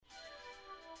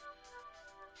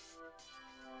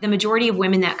The majority of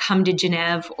women that come to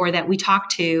Genève or that we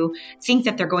talk to think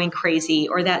that they're going crazy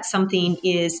or that something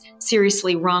is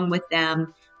seriously wrong with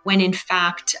them, when in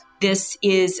fact, this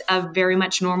is a very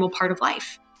much normal part of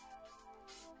life.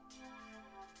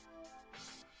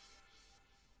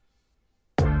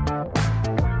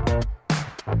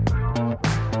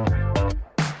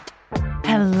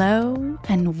 Hello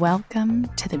and welcome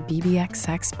to the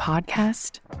BBXX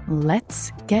podcast,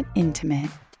 Let's Get Intimate.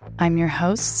 I'm your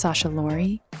host, Sasha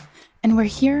Laurie, and we're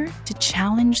here to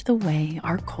challenge the way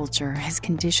our culture has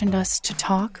conditioned us to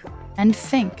talk and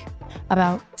think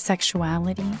about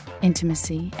sexuality,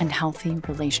 intimacy, and healthy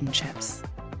relationships.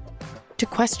 To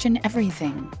question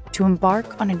everything, to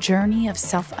embark on a journey of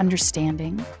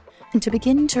self-understanding, and to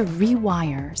begin to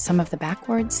rewire some of the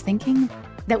backwards thinking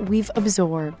that we've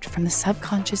absorbed from the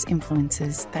subconscious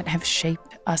influences that have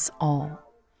shaped us all.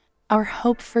 Our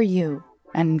hope for you,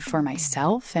 and for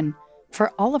myself, and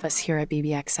for all of us here at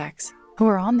BBXX, who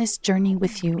are on this journey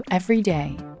with you every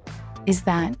day, is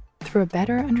that through a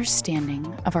better understanding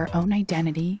of our own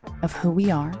identity, of who we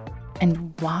are,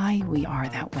 and why we are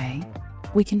that way,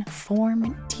 we can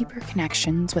form deeper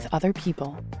connections with other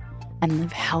people and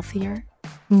live healthier,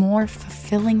 more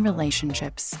fulfilling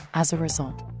relationships as a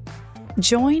result.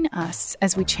 Join us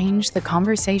as we change the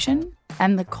conversation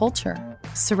and the culture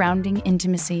surrounding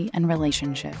intimacy and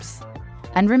relationships.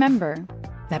 And remember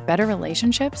that better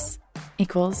relationships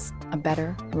equals a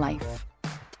better life.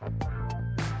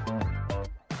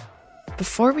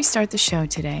 Before we start the show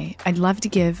today, I'd love to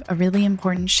give a really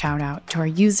important shout out to our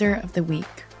user of the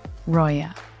week,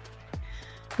 Roya.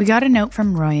 We got a note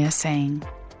from Roya saying,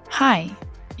 "Hi,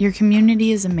 your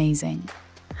community is amazing.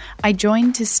 I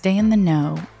joined to stay in the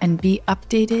know and be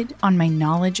updated on my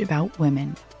knowledge about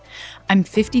women. I'm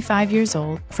 55 years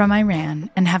old from Iran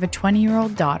and have a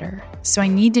 20-year-old daughter, so I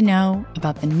need to know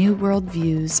about the new world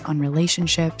views on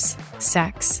relationships,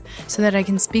 sex, so that I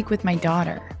can speak with my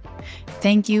daughter.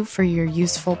 Thank you for your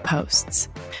useful posts.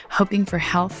 Hoping for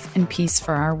health and peace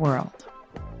for our world."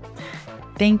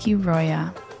 Thank you,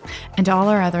 Roya. And all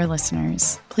our other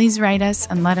listeners, please write us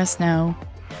and let us know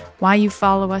why you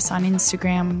follow us on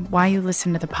Instagram, why you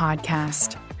listen to the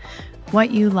podcast,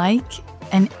 what you like,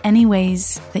 and any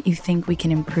ways that you think we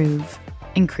can improve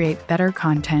and create better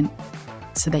content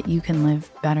so that you can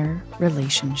live better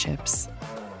relationships.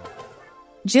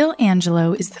 Jill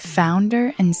Angelo is the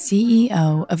founder and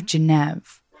CEO of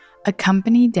Genève, a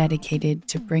company dedicated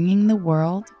to bringing the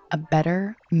world a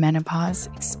better menopause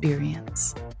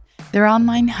experience. Their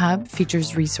online hub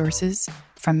features resources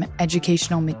from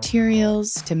educational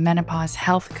materials to menopause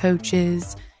health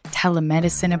coaches,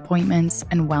 telemedicine appointments,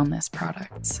 and wellness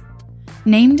products.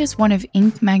 Named as one of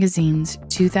Inc. magazine's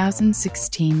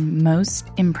 2016 Most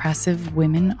Impressive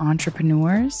Women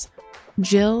Entrepreneurs,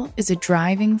 Jill is a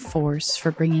driving force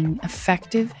for bringing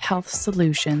effective health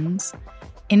solutions,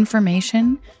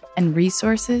 information, and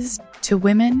resources to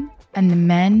women and the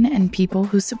men and people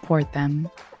who support them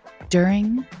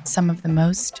during some of the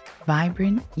most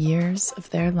vibrant years of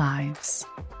their lives.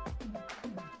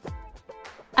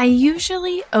 I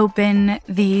usually open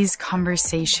these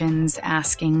conversations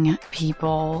asking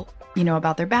people,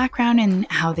 about their background and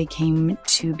how they came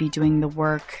to be doing the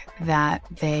work that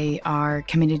they are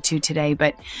committed to today.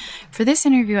 But for this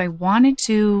interview, I wanted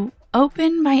to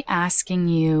open by asking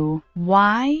you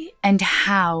why and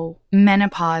how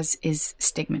menopause is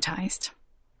stigmatized.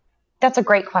 That's a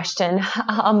great question.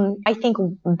 I think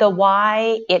the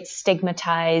why it's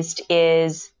stigmatized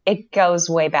is it goes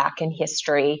way back in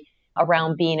history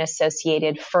around being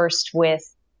associated first with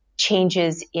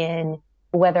changes in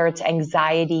whether it's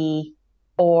anxiety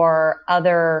or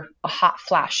other hot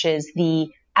flashes, the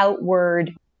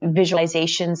outward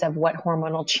visualizations of what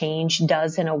hormonal change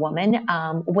does in a woman.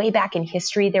 Way back in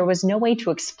history, there was no way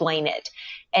to explain it.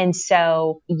 And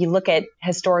so you look at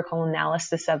historical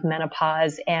analysis of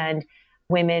menopause and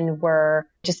women were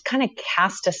just kind of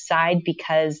cast aside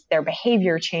because their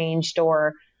behavior changed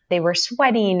or they were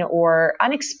sweating or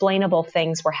unexplainable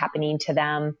things were happening to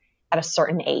them at a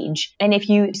certain age. And if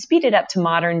you speed it up to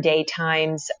modern day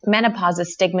times, menopause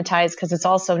is stigmatized because it's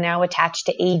also now attached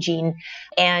to aging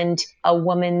and a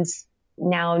woman's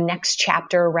now next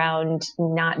chapter around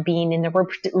not being in the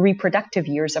reproductive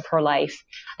years of her life.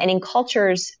 And in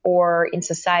cultures or in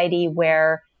society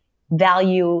where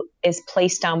value is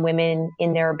placed on women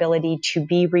in their ability to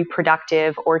be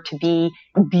reproductive or to be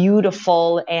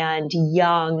beautiful and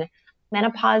young,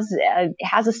 menopause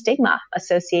has a stigma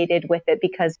associated with it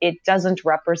because it doesn't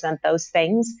represent those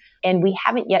things. And we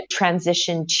haven't yet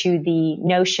transitioned to the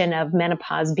notion of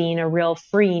menopause being a real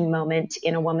freeing moment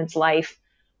in a woman's life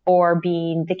or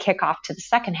being the kickoff to the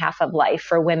second half of life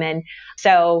for women.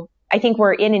 So I think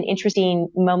we're in an interesting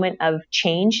moment of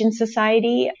change in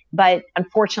society, but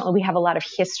unfortunately we have a lot of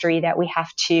history that we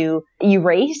have to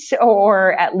erase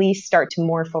or at least start to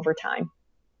morph over time.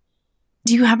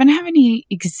 Do you happen to have any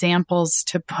examples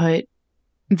to put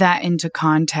that into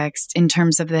context in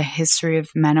terms of the history of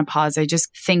menopause? I just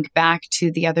think back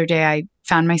to the other day, I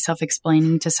found myself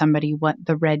explaining to somebody what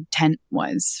the red tent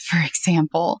was, for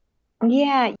example.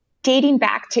 Yeah. Dating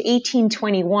back to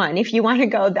 1821, if you want to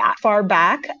go that far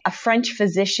back, a French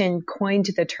physician coined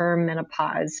the term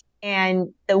menopause.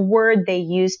 And the word they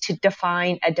used to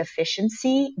define a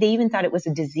deficiency, they even thought it was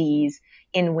a disease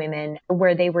in women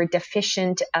where they were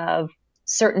deficient of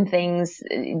certain things,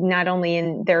 not only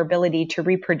in their ability to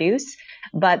reproduce,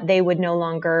 but they would no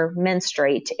longer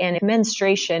menstruate. And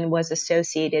menstruation was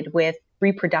associated with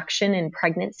reproduction and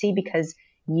pregnancy because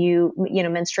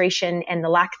menstruation and the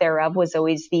lack thereof was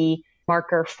always the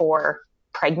marker for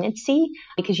pregnancy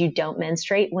because you don't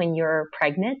menstruate when you're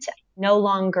pregnant. No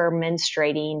longer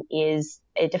menstruating is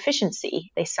a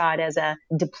deficiency. They saw it as a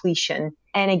depletion.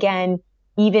 And again,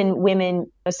 even women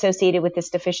associated with this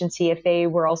deficiency, if they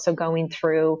were also going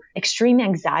through extreme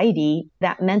anxiety,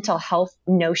 that mental health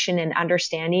notion and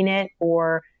understanding it,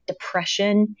 or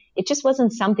depression, it just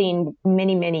wasn't something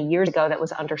many, many years ago that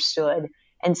was understood.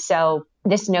 And so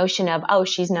this notion of, oh,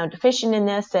 she's now deficient in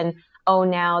this, and oh,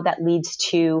 now that leads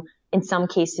to, in some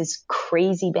cases,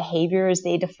 crazy behaviors,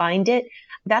 they defined it.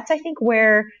 That's, I think,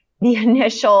 where the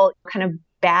initial kind of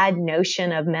bad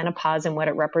notion of menopause and what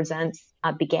it represents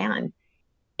began.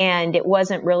 And it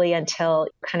wasn't really until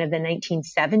kind of the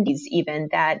 1970s even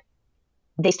that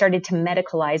they started to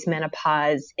medicalize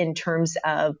menopause in terms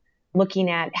of looking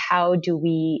at how do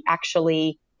we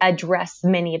actually address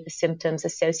many of the symptoms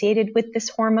associated with this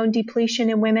hormone depletion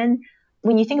in women.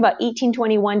 When you think about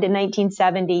 1821 to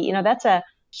 1970, that's a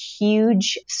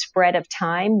huge spread of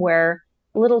time where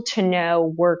little to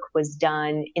no work was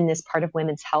done in this part of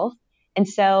women's health. And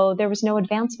so there was no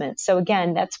advancement. So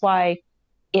again, that's why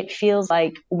it feels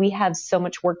like we have so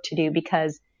much work to do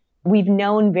because we've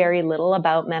known very little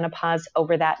about menopause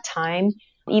over that time.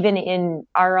 Even in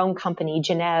our own company,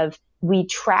 Gennev, we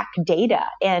track data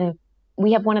and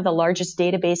we have one of the largest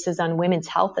databases on women's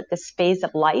health at this phase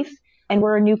of life, and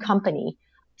we're a new company.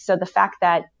 So the fact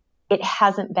that it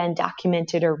hasn't been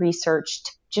documented or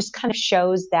researched just kind of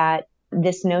shows that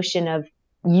this notion of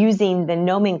using the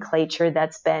nomenclature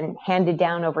that's been handed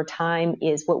down over time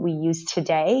is what we use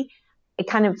today. It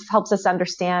kind of helps us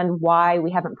understand why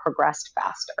we haven't progressed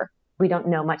faster. We don't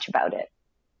know much about it.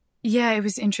 Yeah, it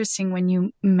was interesting when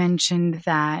you mentioned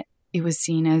that it was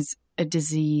seen as a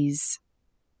disease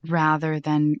rather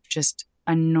than just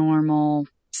a normal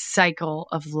cycle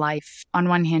of life. On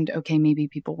one hand, okay, maybe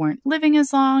people weren't living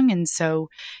as long. And so,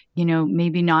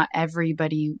 maybe not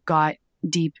everybody got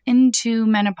deep into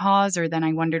menopause. Or then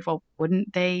I wondered, well,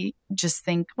 wouldn't they just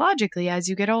think logically as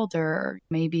you get older, or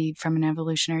maybe from an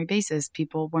evolutionary basis,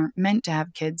 people weren't meant to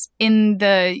have kids in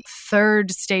the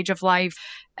third stage of life.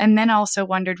 And then also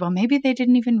wondered, well, maybe they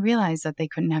didn't even realize that they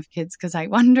couldn't have kids, because I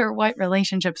wonder what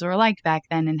relationships were like back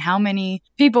then and how many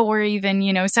people were even,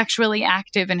 sexually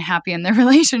active and happy in their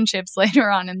relationships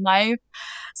later on in life.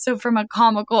 So from a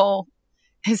comical,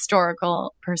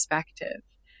 historical perspective,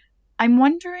 I'm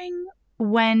wondering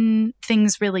when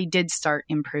things really did start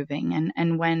improving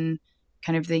and when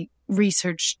kind of the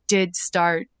research did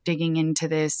start digging into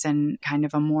this and kind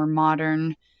of a more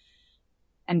modern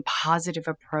and positive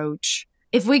approach,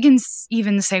 if we can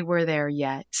even say we're there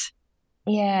yet.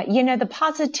 Yeah, the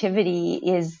positivity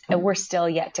is, we're still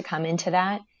yet to come into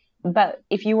that. But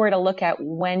if you were to look at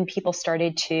when people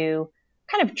started to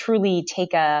kind of truly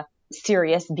take a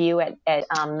serious view at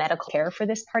medical care for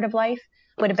this part of life,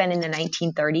 would have been in the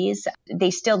 1930s.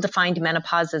 They still defined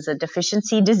menopause as a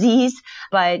deficiency disease,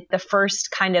 but the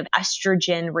first kind of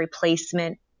estrogen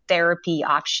replacement therapy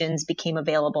options became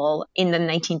available in the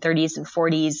 1930s and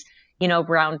 40s,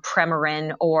 around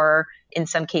Premarin, or in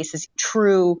some cases,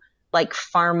 true like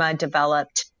pharma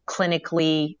developed,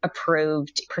 clinically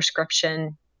approved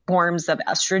prescription forms of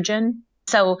estrogen.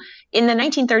 So in the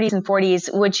 1930s and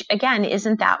 40s, which again,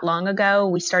 isn't that long ago,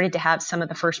 we started to have some of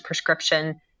the first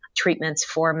prescription treatments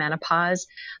for menopause.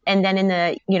 And then in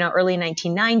the early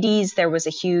 1990s, there was a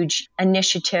huge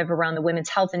initiative around the Women's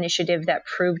Health Initiative that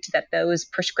proved that those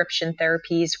prescription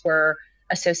therapies were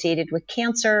associated with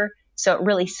cancer. So it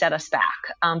really set us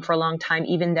back for a long time,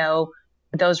 even though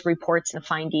those reports and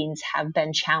findings have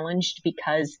been challenged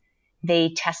because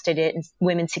they tested it in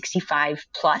women 65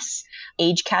 plus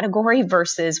age category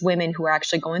versus women who are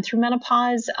actually going through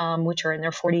menopause, which are in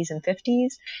their 40s and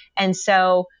 50s. And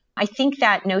so I think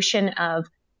that notion of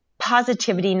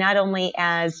positivity, not only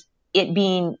as it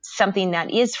being something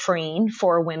that is freeing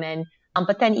for women,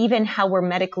 but then even how we're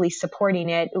medically supporting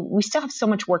it, we still have so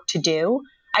much work to do.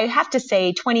 I have to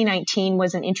say 2019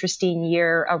 was an interesting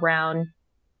year around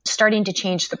starting to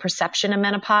change the perception of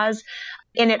menopause.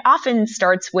 And it often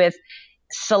starts with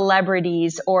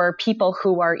celebrities or people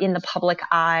who are in the public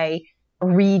eye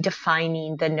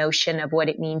redefining the notion of what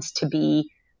it means to be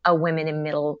a woman in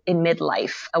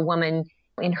midlife, a woman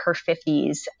in her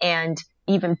 50s. And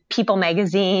even People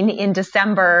magazine in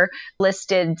December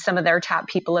listed some of their top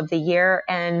people of the year,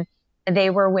 and they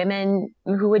were women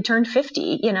who had turned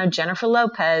 50. Jennifer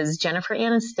Lopez, Jennifer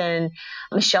Aniston,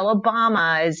 Michelle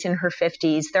Obama is in her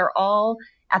 50s. They're all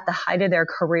at the height of their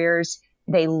careers.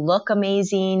 They look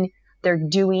amazing. They're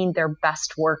doing their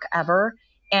best work ever.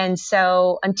 And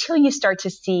so until you start to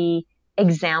see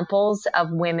examples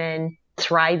of women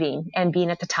thriving and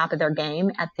being at the top of their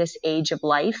game at this age of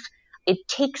life, it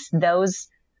takes those,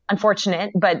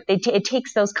 unfortunate, but it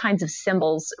takes those kinds of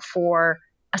symbols for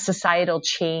a societal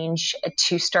change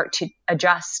to start to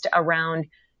adjust around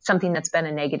something that's been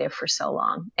a negative for so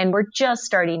long. And we're just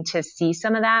starting to see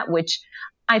some of that, which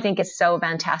I think is so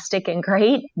fantastic and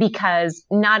great, because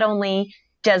not only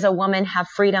does a woman have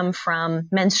freedom from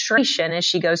menstruation as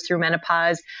she goes through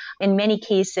menopause, in many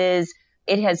cases,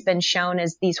 it has been shown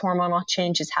as these hormonal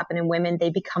changes happen in women, they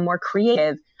become more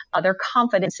creative. Their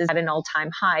confidence is at an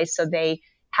all-time high. So they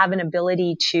have an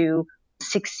ability to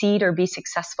succeed or be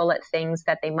successful at things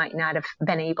that they might not have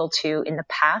been able to in the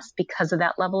past because of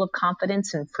that level of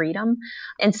confidence and freedom.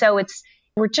 And so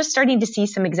we're just starting to see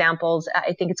some examples.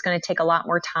 I think it's going to take a lot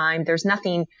more time. There's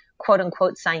nothing quote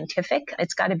unquote scientific.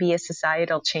 It's got to be a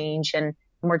societal change. And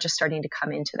we're just starting to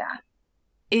come into that.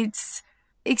 It's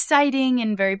exciting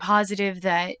and very positive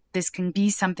that this can be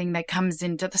something that comes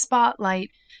into the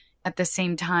spotlight. At the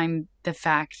same time, the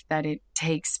fact that it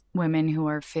takes women who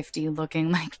are 50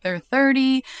 looking like they're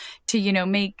 30 to,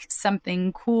 make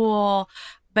something cool.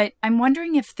 But I'm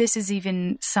wondering if this is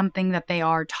even something that they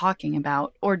are talking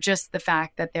about, or just the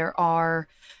fact that there are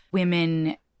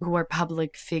women who are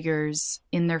public figures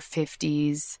in their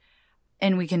 50s,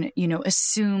 and we can,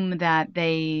 assume that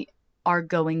they are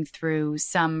going through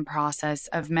some process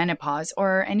of menopause,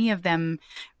 or any of them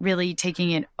really taking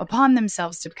it upon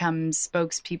themselves to become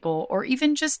spokespeople, or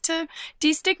even just to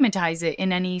destigmatize it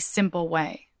in any simple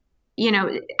way.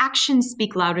 Actions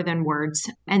speak louder than words.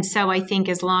 And so I think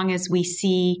as long as we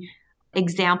see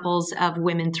examples of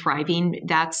women thriving,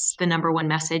 that's the number one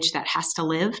message that has to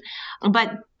live.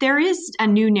 But there is a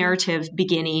new narrative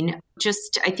beginning.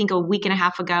 Just, I think a week and a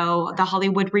half ago, The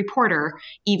Hollywood Reporter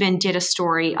even did a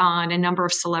story on a number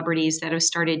of celebrities that have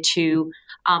started to,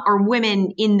 or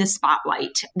women in the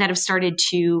spotlight that have started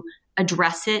to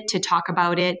address it, to talk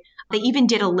about it. They even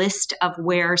did a list of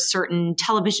where certain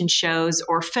television shows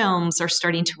or films are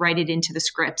starting to write it into the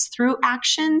scripts through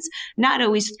actions, not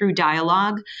always through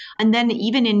dialogue. And then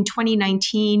even in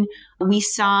 2019, we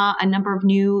saw a number of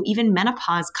new, even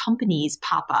menopause companies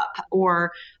pop up,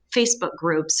 or Facebook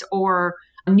groups, or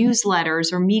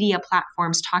newsletters, or media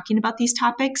platforms talking about these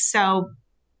topics.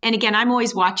 And again, I'm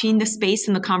always watching the space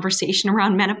and the conversation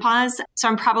around menopause. So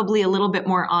I'm probably a little bit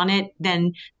more on it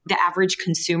than the average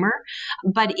consumer,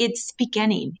 but it's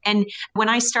beginning. And when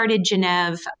I started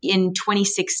Gennev in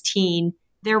 2016,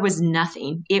 there was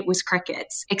nothing. It was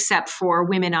crickets, except for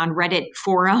women on Reddit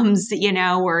forums,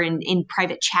 or in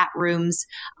private chat rooms,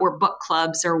 or book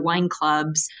clubs or wine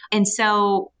clubs. And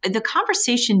so the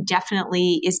conversation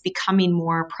definitely is becoming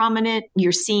more prominent.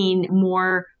 You're seeing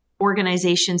more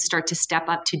organizations start to step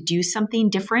up to do something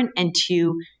different and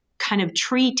to kind of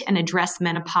treat and address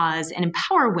menopause and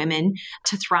empower women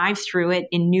to thrive through it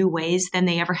in new ways than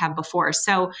they ever have before.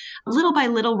 So little by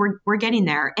little, we're getting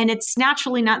there. And it's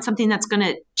naturally not something that's going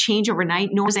to change overnight,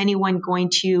 nor is anyone going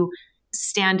to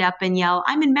stand up and yell,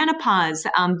 "I'm in menopause."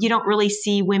 You don't really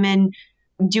see women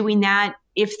doing that.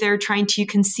 If they're trying to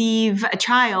conceive a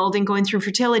child and going through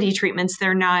fertility treatments,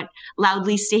 they're not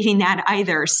loudly stating that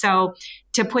either. So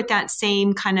to put that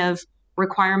same kind of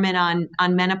requirement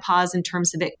on menopause in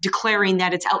terms of it declaring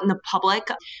that it's out in the public,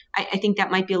 I think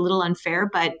that might be a little unfair.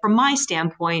 But from my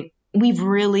standpoint, we've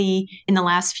really, in the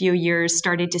last few years,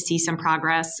 started to see some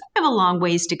progress. I have a long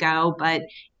ways to go, but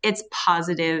it's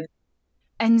positive.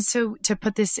 And so to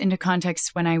put this into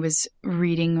context, when I was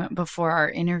reading before our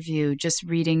interview, just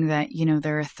reading that,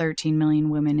 there are 13 million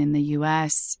women in the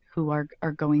US who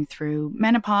are going through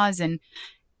menopause. And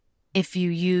if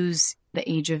you use the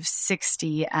age of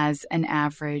 60 as an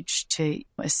average to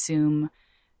assume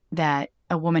that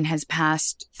a woman has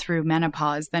passed through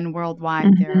menopause, then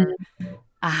worldwide there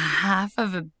are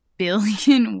 500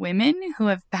 billion women who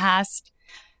have passed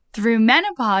through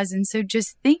menopause. And so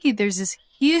just thinking there's this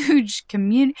huge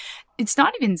community, it's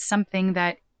not even something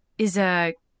that is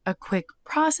a quick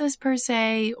process per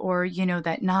se, or,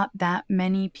 that not that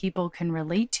many people can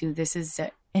relate to. This is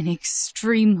an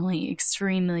extremely,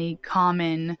 extremely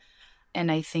common,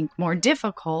 and I think more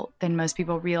difficult than most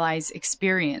people realize,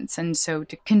 experience. And so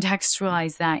to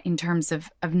contextualize that in terms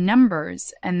of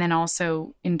numbers, and then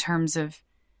also in terms of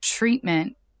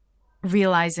treatment,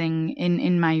 realizing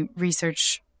in my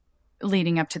research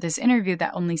leading up to this interview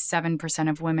that only 7%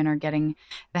 of women are getting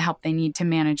the help they need to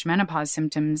manage menopause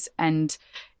symptoms, and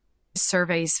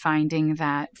surveys finding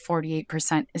that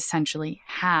 48%, essentially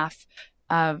half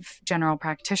of general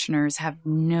practitioners, have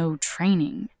no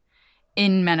training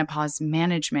in menopause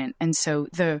management. And so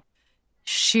the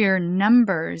sheer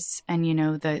numbers and,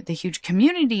 the huge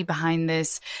community behind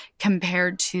this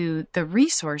compared to the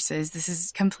resources, this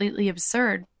is completely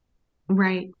absurd.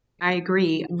 Right. I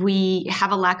agree. We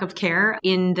have a lack of care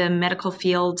in the medical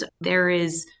field. There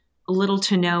is little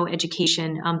to no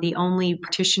education. The only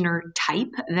practitioner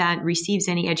type that receives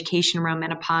any education around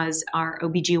menopause are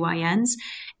OBGYNs.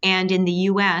 And in the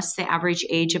US, the average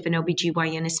age of an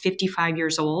OBGYN is 55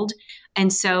 years old.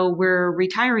 And so we're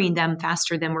retiring them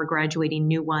faster than we're graduating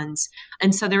new ones.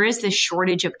 And so there is this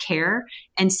shortage of care.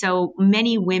 And so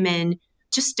many women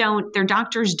their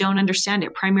doctors don't understand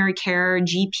it. Primary care,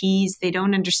 GPs, they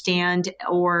don't understand,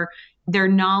 or their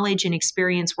knowledge and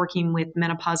experience working with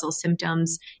menopausal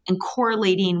symptoms and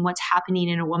correlating what's happening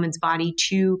in a woman's body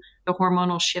to the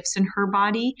hormonal shifts in her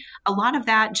body. A lot of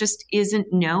that just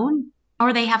isn't known,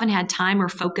 or they haven't had time or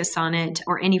focus on it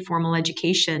or any formal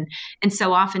education. And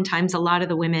so oftentimes a lot of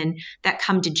the women that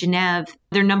come to Genève,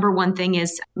 their number one thing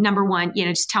is,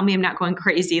 just tell me I'm not going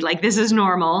crazy, like this is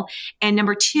normal. And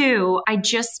number two, I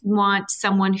just want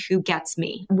someone who gets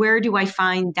me. Where do I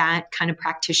find that kind of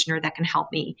practitioner that can help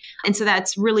me? And so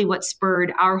that's really what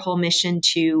spurred our whole mission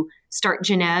to start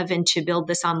Genève and to build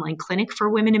this online clinic for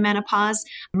women in menopause,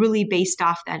 really based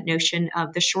off that notion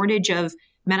of the shortage of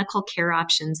medical care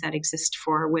options that exist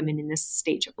for women in this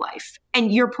stage of life.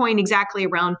 And your point exactly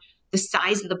around the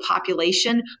size of the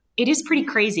population, it is pretty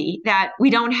crazy that we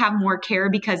don't have more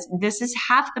care, because this is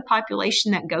half the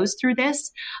population that goes through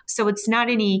this. So it's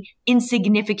not any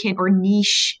insignificant or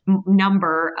niche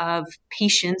number of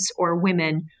patients or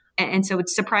women. And so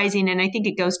it's surprising. And I think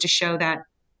it goes to show that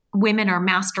women are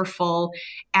masterful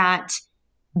at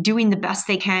doing the best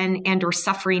they can and or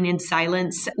suffering in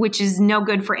silence, which is no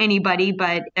good for anybody,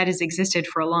 but that has existed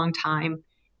for a long time.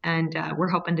 And we're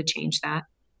hoping to change that.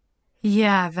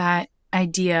 Yeah, that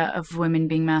idea of women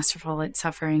being masterful at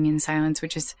suffering in silence,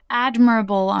 which is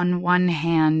admirable on one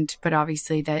hand, but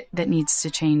obviously that needs to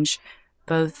change,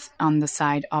 both on the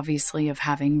side, obviously, of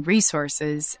having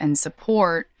resources and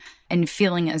support and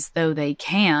feeling as though they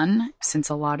can, since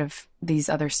a lot of these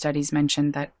other studies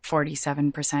mentioned that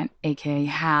 47%, aka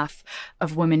half,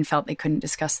 of women felt they couldn't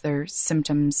discuss their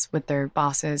symptoms with their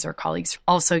bosses or colleagues.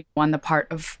 Also on the part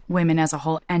of women as a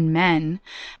whole and men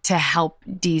to help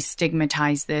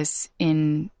destigmatize this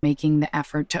in making the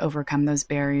effort to overcome those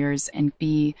barriers and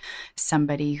be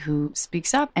somebody who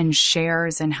speaks up and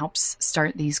shares and helps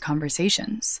start these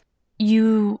conversations.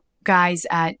 You guys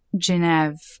at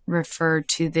Genève refer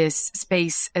to this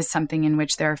space as something in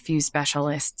which there are few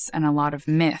specialists and a lot of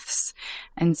myths.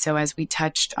 And so as we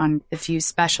touched on the few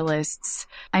specialists,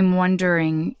 I'm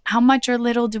wondering how much or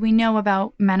little do we know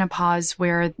about menopause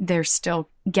where there's still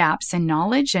gaps in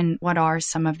knowledge, and what are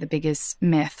some of the biggest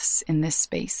myths in this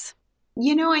space?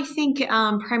 I think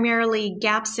primarily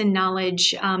gaps in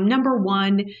knowledge. Number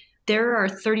one, there are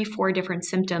 34 different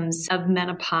symptoms of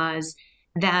menopause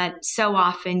that so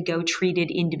often go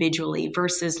treated individually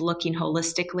versus looking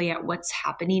holistically at what's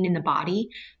happening in the body.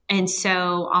 And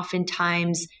so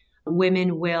oftentimes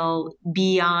women will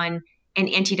be on an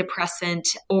antidepressant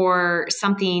or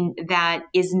something that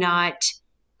is not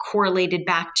correlated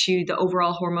back to the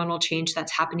overall hormonal change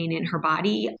that's happening in her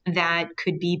body that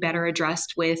could be better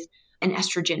addressed with an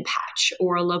estrogen patch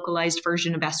or a localized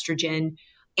version of estrogen.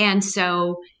 And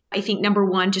so I think number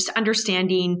one, just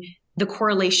understanding the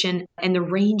correlation and the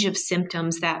range of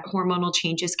symptoms that hormonal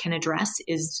changes can address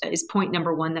is point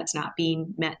number one that's not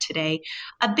being met today.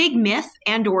 A big myth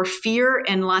and or fear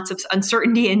and lots of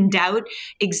uncertainty and doubt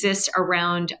exists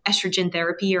around estrogen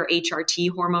therapy or HRT,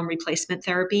 hormone replacement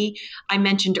therapy. I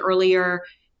mentioned earlier,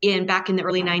 back in the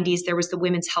early 90s, there was the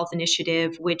Women's Health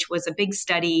Initiative, which was a big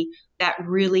study that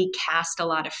really cast a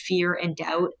lot of fear and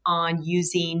doubt on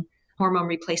using hormone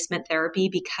replacement therapy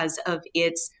because of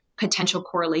its potential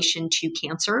correlation to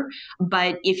cancer.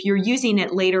 But if you're using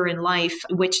it later in life,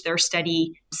 which their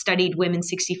studied women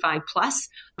 65 plus,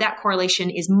 that correlation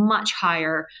is much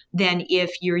higher than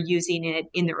if you're using it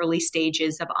in the early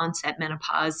stages of onset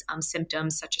menopause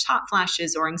symptoms such as hot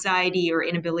flashes or anxiety or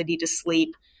inability to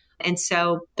sleep. And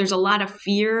so there's a lot of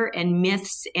fear and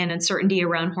myths and uncertainty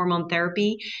around hormone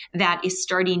therapy that is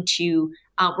starting to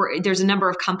there's a number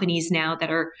of companies now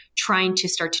that are trying to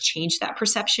start to change that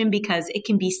perception, because it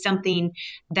can be something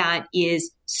that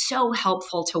is so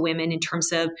helpful to women in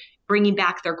terms of bringing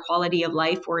back their quality of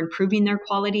life or improving their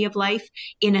quality of life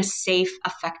in a safe,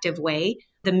 effective way.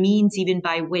 The means even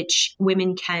by which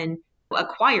women can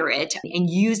acquire it and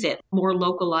use it more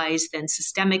localized than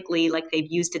systemically like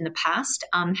they've used in the past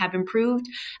have improved.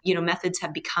 Methods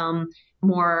have become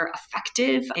more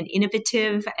effective and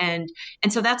innovative. And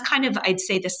so that's kind of, I'd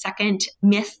say, the second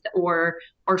myth or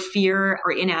fear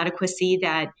or inadequacy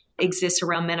that exists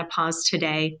around menopause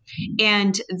today.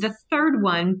 And the third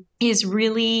one is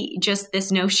really just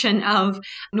this notion of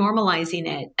normalizing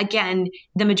it. Again,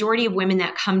 the majority of women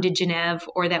that come to Gennev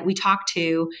or that we talk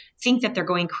to think that they're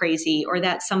going crazy or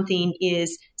that something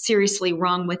is seriously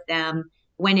wrong with them,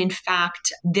 when in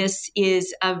fact, this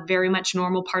is a very much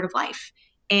normal part of life.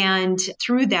 And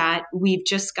through that, we've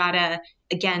just got to,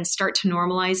 again, start to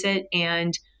normalize it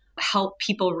and help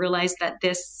people realize that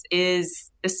this is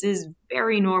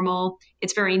very normal.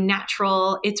 It's very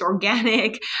natural. It's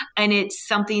organic. And it's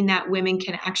something that women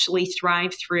can actually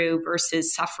thrive through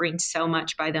versus suffering so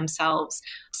much by themselves.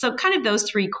 So kind of those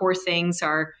three core things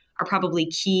are probably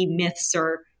key myths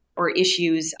or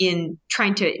issues in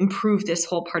trying to improve this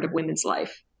whole part of women's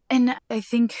life. And I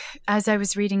think as I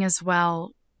was reading as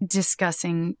well,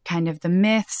 discussing kind of the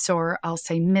myths, or I'll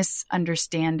say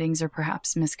misunderstandings or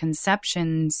perhaps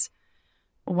misconceptions,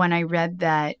 when I read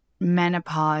that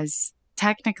menopause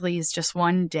technically is just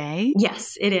one day.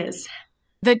 Yes, it is.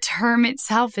 The term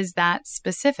itself is that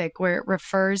specific, where it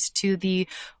refers to the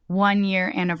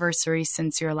 1-year anniversary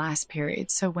since your last period.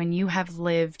 So when you have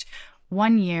lived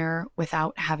 1 year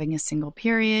without having a single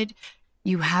period,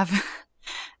 you have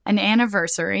an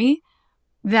anniversary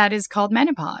that is called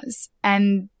menopause.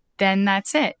 And then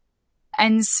that's it.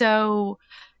 And so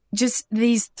just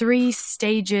these 3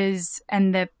 stages,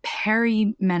 and the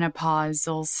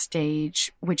perimenopausal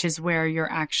stage, which is where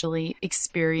you're actually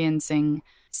experiencing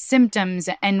symptoms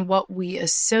and what we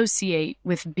associate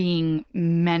with being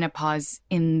menopause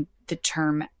in the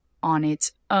term on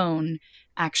its own,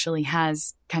 actually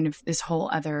has kind of this whole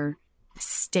other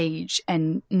stage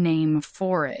and name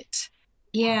for it.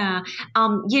 Yeah.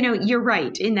 You're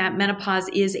right in that menopause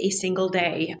is a single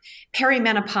day.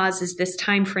 Perimenopause is this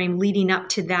time frame leading up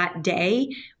to that day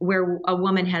where a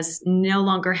woman has no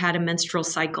longer had a menstrual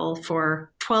cycle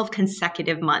for 12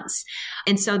 consecutive months.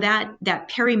 And so that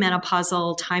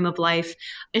perimenopausal time of life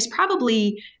is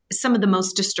probably some of the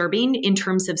most disturbing in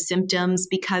terms of symptoms,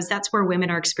 because that's where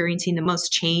women are experiencing the most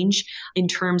change in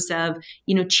terms of,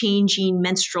 changing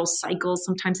menstrual cycles.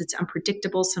 Sometimes it's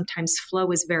unpredictable. Sometimes flow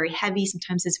is very heavy.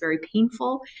 Sometimes it's very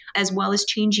painful, as well as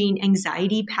changing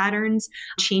anxiety patterns,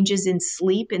 changes in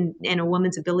sleep and a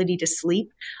woman's ability to sleep.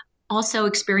 Also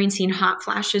experiencing hot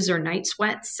flashes or night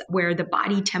sweats, where the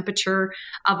body temperature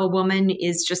of a woman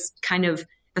is just kind of,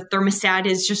 the thermostat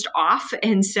is just off.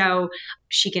 And so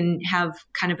she can have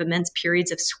kind of immense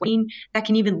periods of sweating that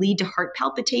can even lead to heart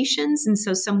palpitations. And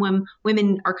so some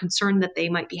women are concerned that they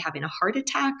might be having a heart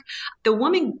attack. The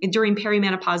woman during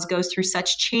perimenopause goes through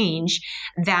such change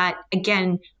that,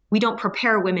 again, we don't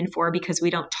prepare women for, because we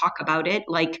don't talk about it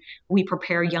like we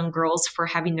prepare young girls for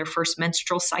having their first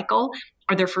menstrual cycle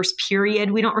or their first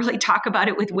period. We don't really talk about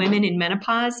it with women in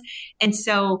menopause. And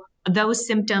so those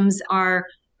symptoms are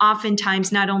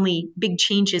oftentimes not only big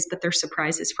changes, but they're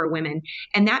surprises for women.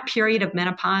 And that period of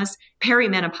menopause,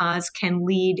 perimenopause,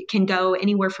 can go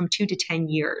anywhere from 2 to 10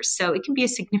 years. So it can be a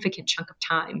significant chunk of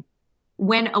time.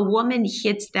 When a woman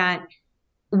hits that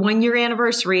 1-year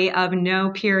anniversary of no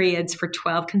periods for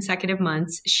 12 consecutive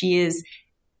months, she is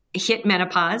hit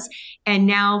menopause. And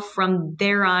now from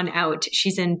there on out,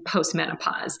 she's in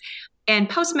postmenopause. And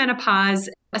postmenopause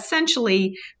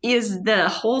essentially is the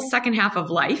whole second half of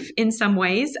life in some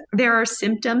ways. There are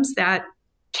symptoms that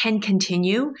can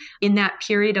continue in that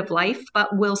period of life,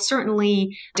 but will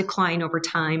certainly decline over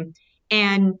time.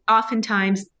 And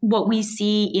oftentimes what we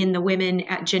see in the women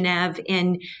at Genève,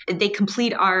 and they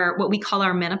complete what we call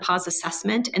our menopause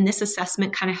assessment. And this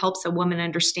assessment kind of helps a woman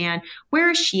understand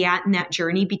where is she at in that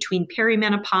journey between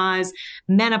perimenopause,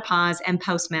 menopause, and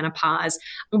postmenopause.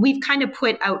 We've kind of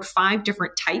put out 5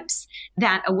 different types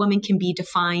that a woman can be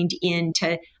defined in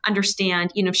to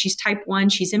understand, if she's type 1,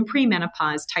 she's in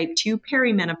premenopause, type 2,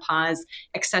 perimenopause,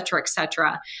 et cetera, et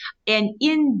cetera. And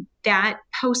in that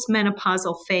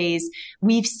postmenopausal phase,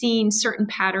 we've seen certain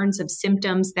patterns of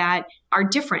symptoms that are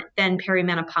different than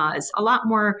perimenopause. A lot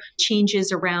more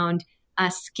changes around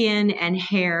skin and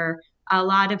hair, a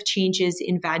lot of changes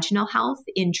in vaginal health,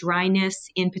 in dryness,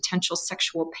 in potential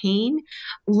sexual pain.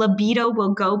 Libido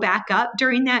will go back up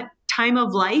during that time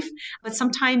of life, but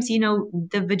sometimes,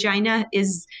 the vagina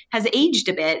has aged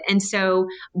a bit. And so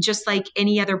just like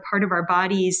any other part of our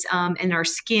bodies and our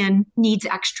skin needs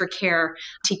extra care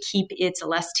to keep its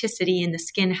elasticity in the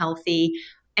skin healthy.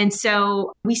 And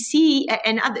so we see,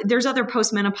 there's other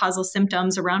postmenopausal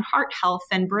symptoms around heart health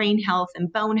and brain health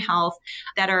and bone health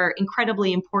that are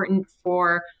incredibly important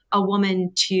for a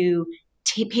woman to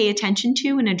pay attention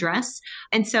to and address.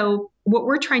 And so what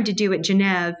we're trying to do at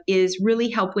Genève is really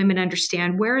help women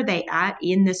understand where are they at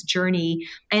in this journey,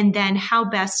 and then how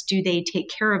best do they take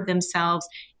care of themselves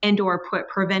and or put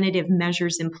preventative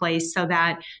measures in place so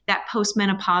that that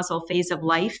postmenopausal phase of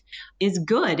life is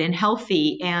good and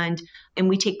healthy, and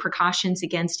we take precautions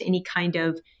against any kind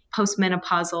of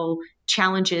postmenopausal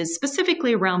challenges,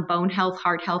 specifically around bone health,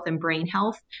 heart health, and brain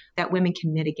health that women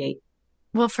can mitigate.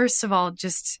 Well, first of all,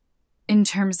 just in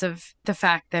terms of the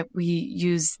fact that we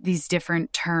use these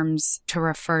different terms to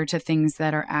refer to things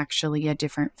that are actually a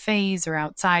different phase or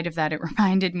outside of that, it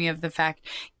reminded me of the fact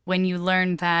when you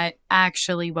learn that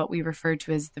actually what we refer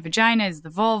to as the vagina is the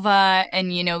vulva,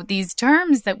 and, these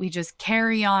terms that we just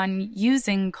carry on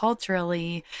using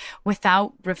culturally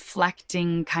without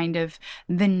reflecting kind of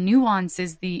the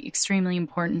nuances, the extremely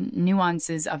important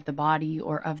nuances of the body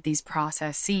or of these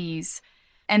processes.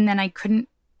 And then I couldn't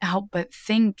help but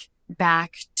think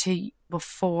back to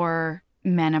before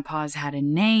menopause had a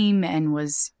name and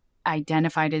was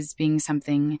identified as being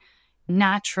something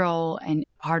natural and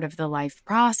part of the life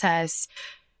process.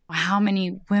 How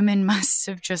many women must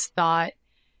have just thought,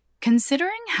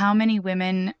 considering how many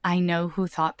women I know who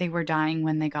thought they were dying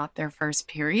when they got their first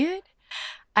period,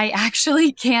 I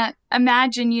actually can't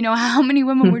imagine, how many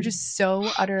women were just so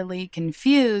utterly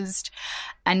confused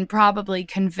and probably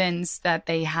convinced that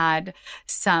they had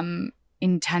some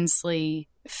intensely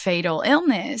fatal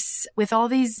illness with all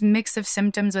these mix of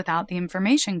symptoms without the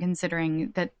information, considering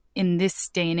that in this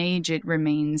day and age, it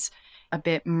remains a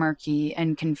bit murky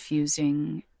and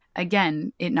confusing.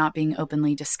 Again, it not being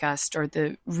openly discussed or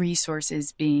the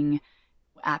resources being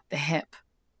at the hip.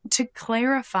 To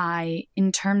clarify,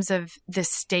 in terms of the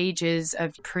stages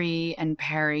of pre and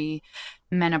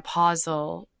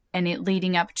peri-menopausal and it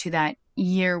leading up to that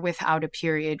year without a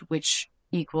period, which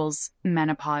equals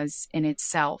menopause in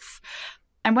itself.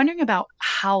 I'm wondering about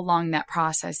how long that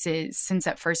process is, since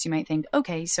at first you might think,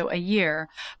 okay, so a year,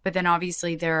 but then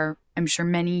obviously there are, I'm sure,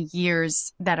 many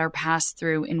years that are passed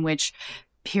through in which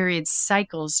period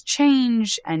cycles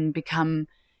change and become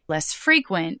less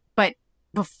frequent, but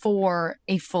before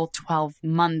a full 12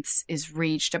 months is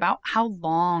reached. About how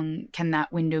long can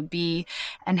that window be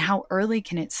and how early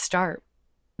can it start?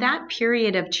 That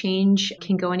period of change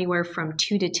can go anywhere from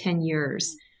 2 to 10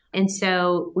 years. And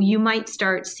so you might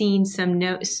start seeing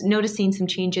noticing some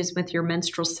changes with your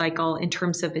menstrual cycle in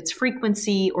terms of its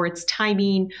frequency or its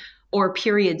timing, or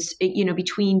periods,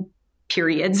 between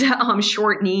periods,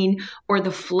 shortening, or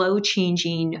the flow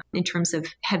changing in terms of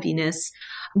heaviness.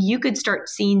 You could start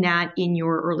seeing that in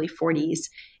your early 40s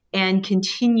and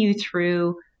continue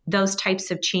through those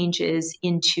types of changes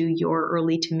into your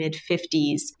early to mid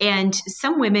 50s. And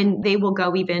some women, they will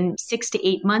go even 6 to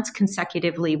 8 months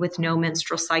consecutively with no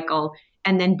menstrual cycle.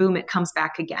 And then boom, it comes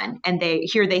back again. And they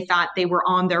thought they were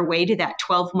on their way to that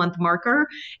 12-month marker.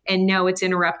 And no, it's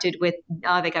interrupted with,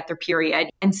 they got their period.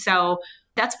 And so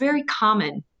that's very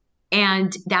common.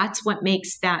 And that's what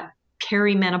makes that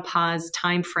perimenopause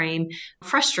timeframe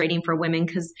frustrating for women,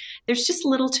 because there's just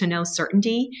little to no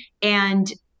certainty.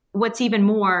 And what's even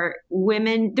more,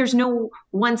 women, there's no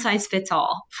one size fits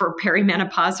all for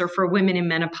perimenopause or for women in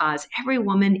menopause. Every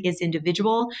woman is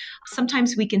individual.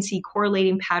 Sometimes we can see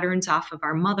correlating patterns off of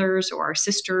our mothers or our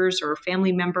sisters or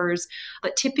family members,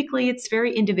 but typically it's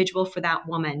very individual for that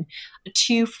woman.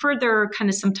 To further kind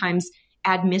of sometimes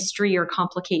add mystery or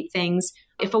complicate things,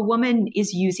 if a woman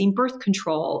is using birth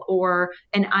control or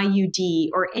an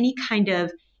IUD or any kind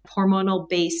of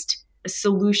hormonal-based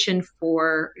solution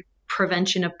for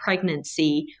prevention of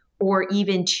pregnancy, or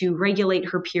even to regulate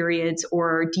her periods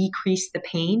or decrease the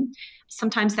pain.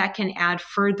 Sometimes that can add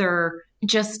further,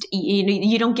 just,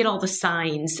 you don't get all the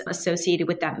signs associated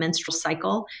with that menstrual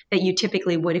cycle that you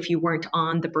typically would if you weren't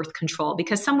on the birth control.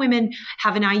 Because some women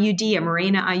have an IUD, a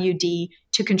Mirena IUD,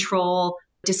 to control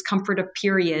discomfort of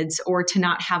periods or to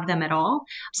not have them at all.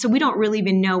 So we don't really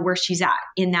even know where she's at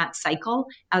in that cycle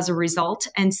as a result.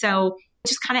 And so it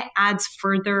just kind of adds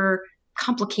further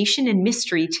complication and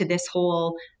mystery to this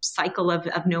whole cycle of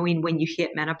knowing when you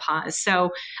hit menopause. So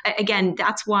again,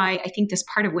 that's why I think this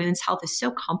part of women's health is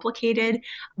so complicated,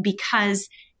 because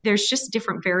there's just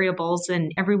different variables,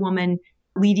 and every woman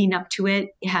leading up to it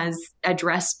has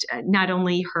addressed not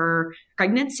only her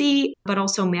pregnancy, but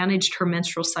also managed her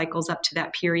menstrual cycles up to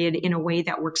that period in a way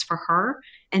that works for her.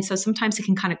 And so sometimes it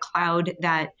can kind of cloud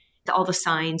all the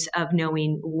signs of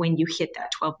knowing when you hit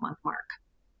that 12-month mark.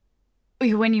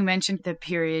 When you mentioned the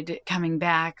period coming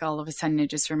back, all of a sudden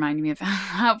it just reminded me of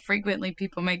how frequently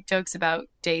people make jokes about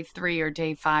day 3 or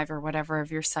day 5 or whatever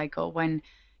of your cycle when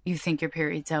you think your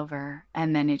period's over,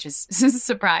 and then it just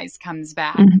surprise comes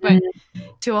back, but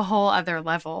to a whole other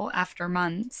level after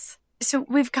months. So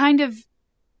we've kind of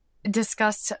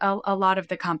discussed a lot of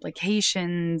the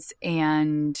complications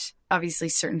and obviously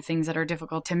certain things that are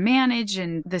difficult to manage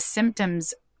and the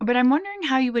symptoms. But I'm wondering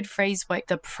how you would phrase what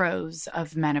the pros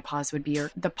of menopause would be,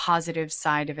 or the positive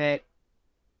side of it.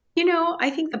 I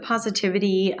think the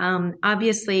positivity,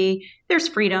 obviously, there's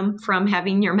freedom from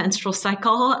having your menstrual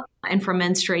cycle and from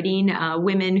menstruating.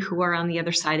 Women who are on the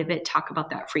other side of it talk about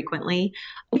that frequently.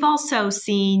 We've also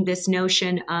seen this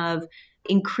notion of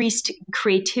increased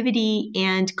creativity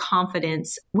and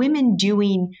confidence, women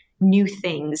doing new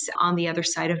things on the other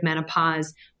side of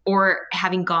menopause or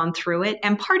having gone through it.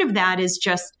 And part of that is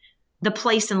just the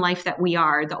place in life that we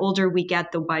are. The older we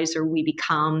get, the wiser we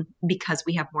become, because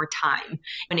we have more time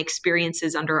and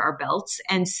experiences under our belts.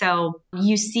 And so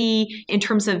you see, in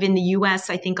terms of in the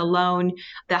US, I think alone,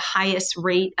 the highest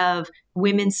rate of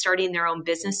women starting their own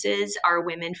businesses are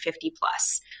women 50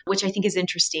 plus, which I think is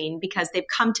interesting because they've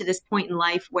come to this point in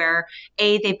life where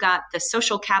they've got the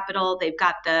social capital, they've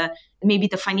got maybe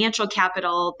the financial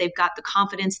capital, they've got the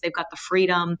confidence, they've got the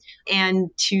freedom,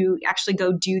 and to actually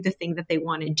go do the thing that they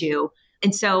want to do.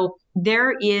 And so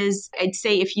there is, I'd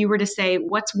say, if you were to say,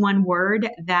 what's one word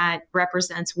that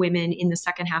represents women in the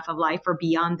second half of life or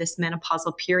beyond this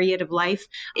menopausal period of life,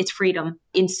 it's freedom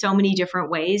in so many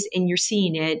different ways. And you're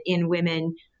seeing it in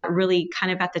women really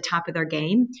kind of at the top of their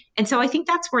game. And so I think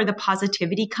that's where the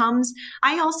positivity comes.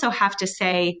 I also have to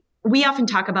say, we often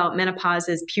talk about menopause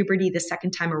as puberty the second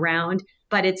time around,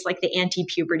 but it's like the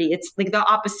anti-puberty. It's like the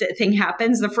opposite thing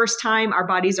happens. The first time our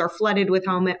bodies are flooded with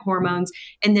hormones,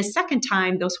 and the second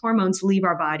time those hormones leave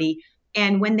our body.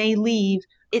 And when they leave,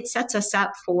 it sets us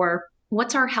up for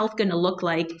what's our health going to look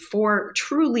like for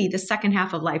truly the second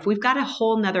half of life. We've got a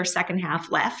whole nother second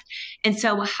half left. And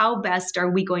so how best are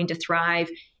we going to thrive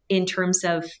in terms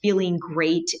of feeling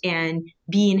great and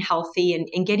being healthy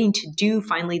and getting to do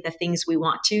finally the things we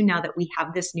want to now that we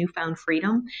have this newfound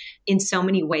freedom in so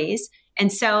many ways.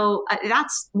 And so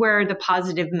that's where the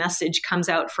positive message comes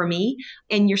out for me.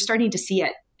 And you're starting to see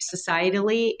it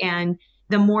societally. And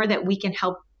the more that we can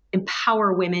help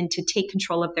empower women to take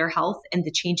control of their health and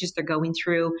the changes they're going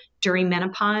through during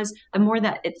menopause, the more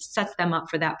that it sets them up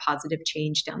for that positive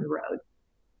change down the road.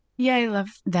 Yeah, I love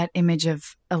that image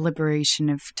of a liberation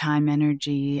of time,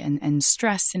 energy, and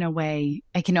stress in a way.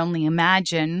 I can only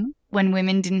imagine when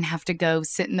women didn't have to go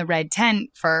sit in the red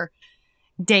tent for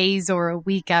days or a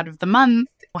week out of the month,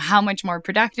 how much more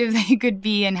productive they could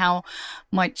be and how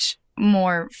much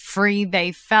more free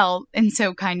they felt. And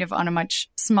so kind of on a much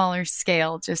smaller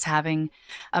scale, just having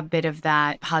a bit of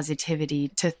that positivity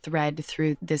to thread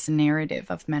through this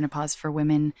narrative of menopause for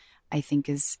women, I think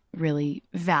is really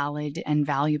valid and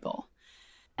valuable.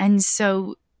 And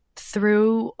so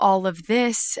through all of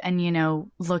this and,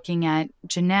 looking at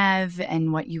Gennev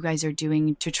and what you guys are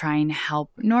doing to try and help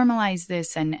normalize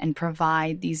this and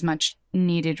provide these much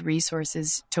needed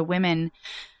resources to women,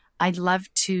 I'd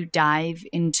love to dive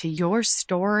into your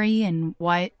story and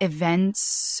what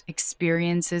events,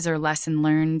 experiences, or lesson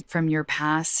learned from your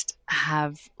past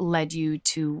have led you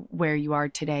to where you are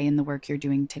today and the work you're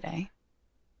doing today.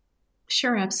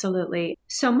 Sure, absolutely.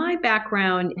 So my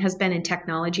background has been in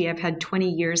technology. I've had 20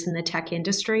 years in the tech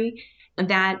industry.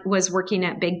 That was working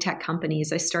at big tech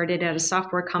companies. I started at a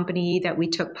software company that we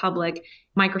took public.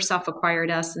 Microsoft acquired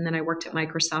us, and then I worked at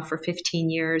Microsoft for 15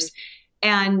 years.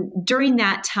 And during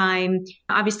that time,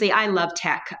 obviously, I love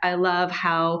tech. I love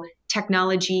how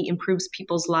technology improves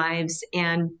people's lives.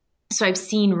 And So I've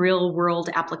seen real world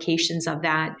applications of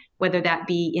that, whether that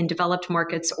be in developed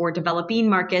markets or developing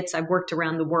markets. I've worked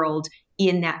around the world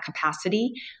in that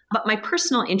capacity. But my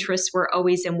personal interests were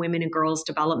always in women and girls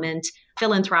development.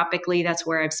 Philanthropically, that's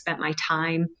where I've spent my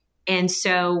time. And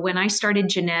so when I started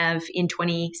Gennev in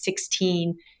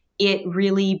 2016, it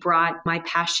really brought my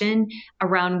passion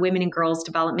around women and girls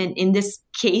development, in this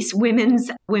case,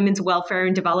 women's welfare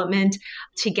and development,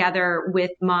 together with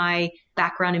my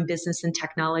background in business and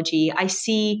technology. I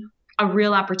see a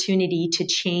real opportunity to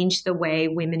change the way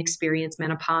women experience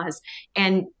menopause.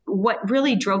 And what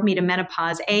really drove me to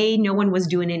menopause, no one was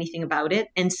doing anything about it.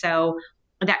 And so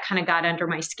that kind of got under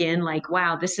my skin, like,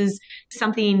 wow, this is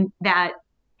something that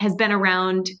has been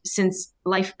around since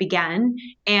life began,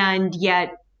 and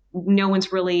yet no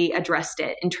one's really addressed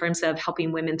it in terms of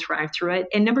helping women thrive through it.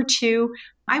 And number two,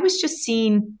 I was just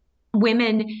seeing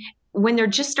women when they're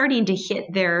just starting to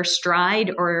hit their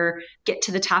stride or get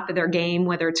to the top of their game,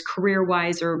 whether it's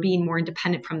career-wise or being more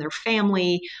independent from their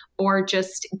family or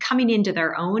just coming into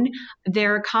their own,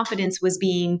 their confidence was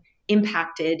being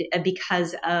impacted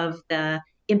because of the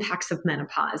impacts of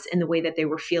menopause and the way that they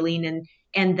were feeling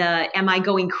and the am I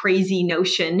going crazy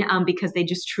notion, because they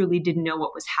just truly didn't know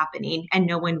what was happening and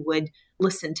no one would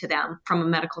listen to them from a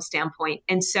medical standpoint.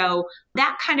 And so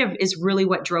that kind of is really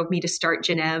what drove me to start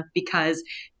Gennev, because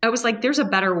I was like, there's a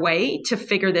better way to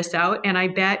figure this out. And I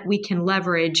bet we can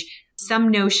leverage some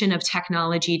notion of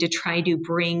technology to try to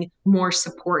bring more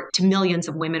support to millions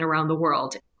of women around the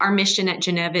world. Our mission at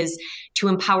Gennev is to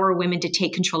empower women to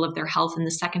take control of their health in the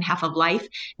second half of life,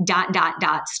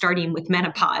 starting with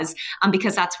menopause,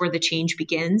 because that's where the change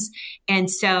begins. And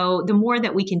so the more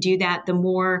that we can do that, the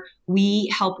more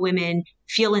we help women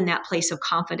feel in that place of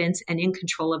confidence and in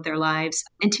control of their lives.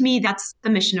 And to me, that's the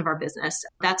mission of our business.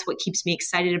 That's what keeps me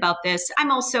excited about this.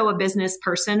 I'm also a business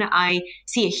person. I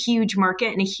see a huge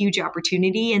market and a huge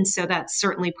opportunity. And so that's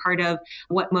certainly part of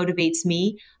what motivates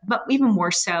me. But even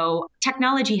more so,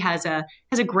 technology has a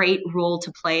great role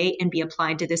to play and be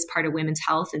applied to this part of women's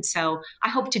health. And so I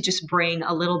hope to just bring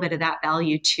a little bit of that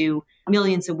value to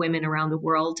millions of women around the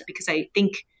world, because I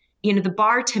think the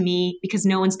bar to me, because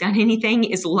no one's done anything,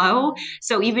 is low.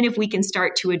 So even if we can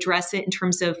start to address it in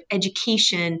terms of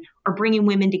education or bringing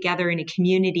women together in a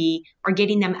community or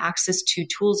getting them access to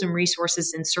tools and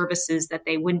resources and services that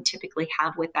they wouldn't typically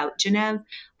have without Gennev,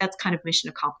 that's kind of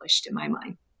mission accomplished in my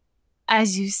mind.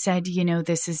 As you said,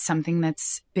 this is something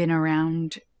that's been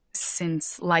around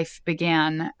since life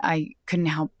began. I couldn't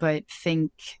help but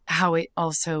think how it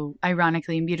also,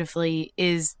 ironically and beautifully,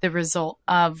 is the result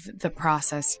of the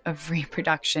process of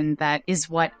reproduction that is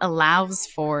what allows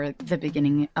for the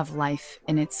beginning of life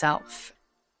in itself.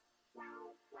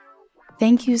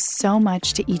 Thank you so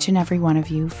much to each and every one of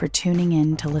you for tuning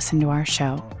in to listen to our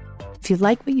show. If you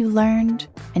like what you learned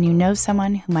and you know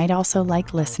someone who might also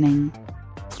like listening,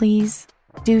 please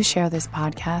do share this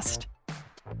podcast.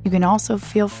 You can also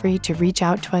feel free to reach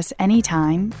out to us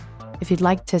anytime if you'd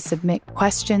like to submit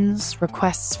questions,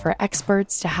 requests for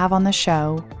experts to have on the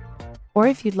show, or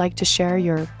if you'd like to share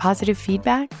your positive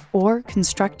feedback or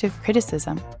constructive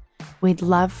criticism. We'd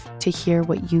love to hear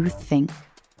what you think.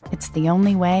 It's the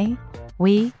only way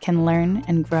we can learn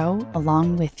and grow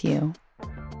along with you.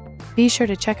 Be sure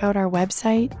to check out our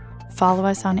website, follow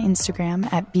us on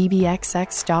Instagram at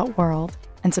bbxx.world,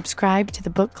 and subscribe to the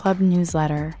Book Club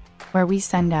newsletter, where we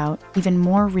send out even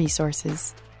more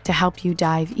resources to help you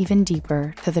dive even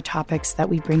deeper to the topics that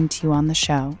we bring to you on the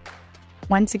show.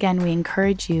 Once again, we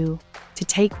encourage you to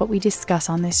take what we discuss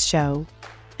on this show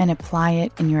and apply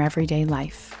it in your everyday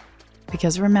life.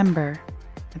 Because remember,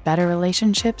 better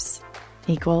relationships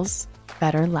equals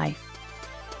better life.